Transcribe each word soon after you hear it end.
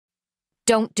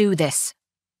Don't do this.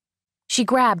 She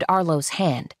grabbed Arlo's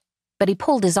hand, but he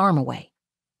pulled his arm away.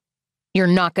 You're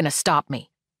not going to stop me.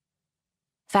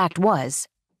 Fact was,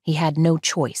 he had no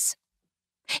choice.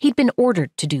 He'd been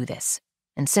ordered to do this,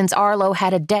 and since Arlo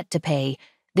had a debt to pay,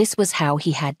 this was how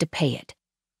he had to pay it.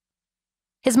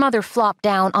 His mother flopped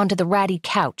down onto the ratty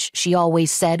couch she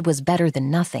always said was better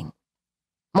than nothing.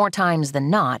 More times than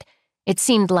not, it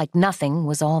seemed like nothing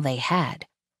was all they had.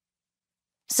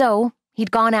 So,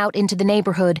 he'd gone out into the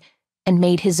neighborhood and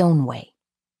made his own way.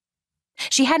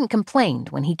 She hadn't complained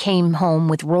when he came home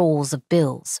with rolls of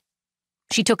bills.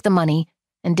 She took the money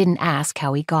and didn't ask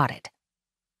how he got it.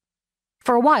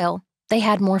 For a while, they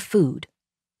had more food,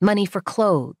 money for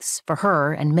clothes for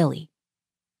her and Millie.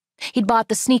 He'd bought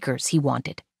the sneakers he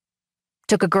wanted.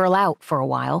 Took a girl out for a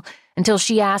while until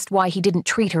she asked why he didn't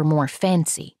treat her more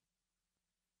fancy.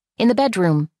 In the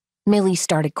bedroom, Millie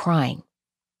started crying.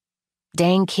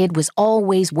 Dang kid was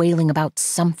always wailing about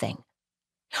something.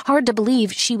 Hard to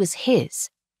believe she was his.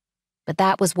 But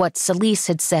that was what Celise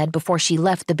had said before she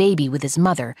left the baby with his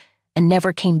mother and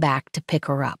never came back to pick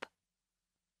her up.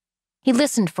 He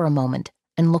listened for a moment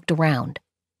and looked around,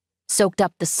 soaked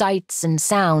up the sights and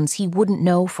sounds he wouldn't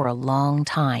know for a long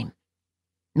time.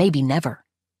 Maybe never.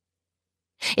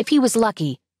 If he was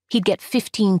lucky, he'd get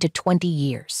 15 to 20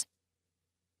 years.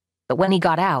 But when he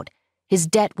got out, his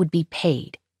debt would be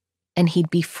paid, and he'd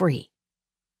be free.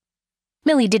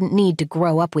 Millie didn't need to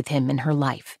grow up with him in her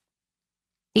life.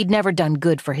 He'd never done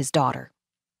good for his daughter.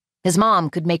 His mom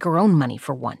could make her own money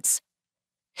for once.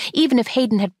 Even if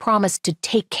Hayden had promised to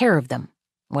take care of them,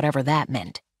 whatever that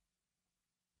meant.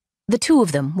 The two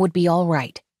of them would be all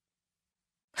right.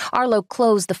 Arlo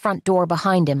closed the front door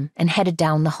behind him and headed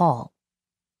down the hall.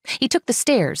 He took the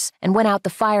stairs and went out the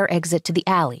fire exit to the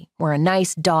alley where a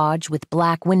nice Dodge with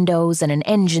black windows and an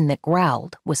engine that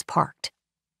growled was parked.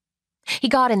 He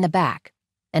got in the back,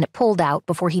 and it pulled out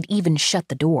before he'd even shut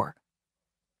the door.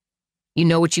 You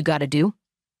know what you gotta do?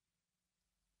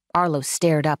 Arlo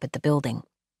stared up at the building.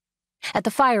 At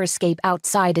the fire escape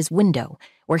outside his window,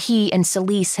 where he and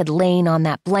Celise had lain on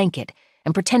that blanket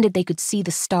and pretended they could see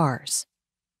the stars.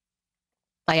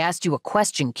 I asked you a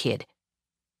question, kid.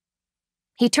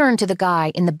 He turned to the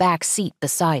guy in the back seat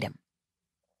beside him.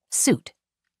 Suit,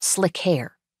 slick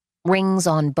hair, rings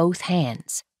on both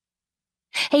hands.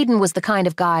 Hayden was the kind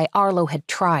of guy Arlo had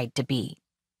tried to be,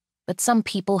 but some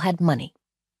people had money.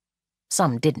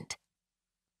 Some didn't.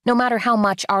 No matter how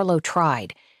much Arlo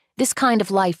tried, this kind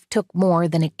of life took more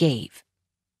than it gave.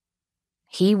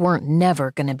 He weren't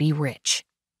never gonna be rich.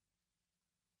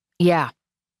 Yeah.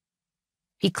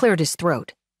 He cleared his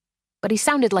throat, but he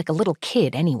sounded like a little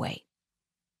kid anyway.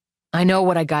 I know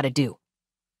what I gotta do.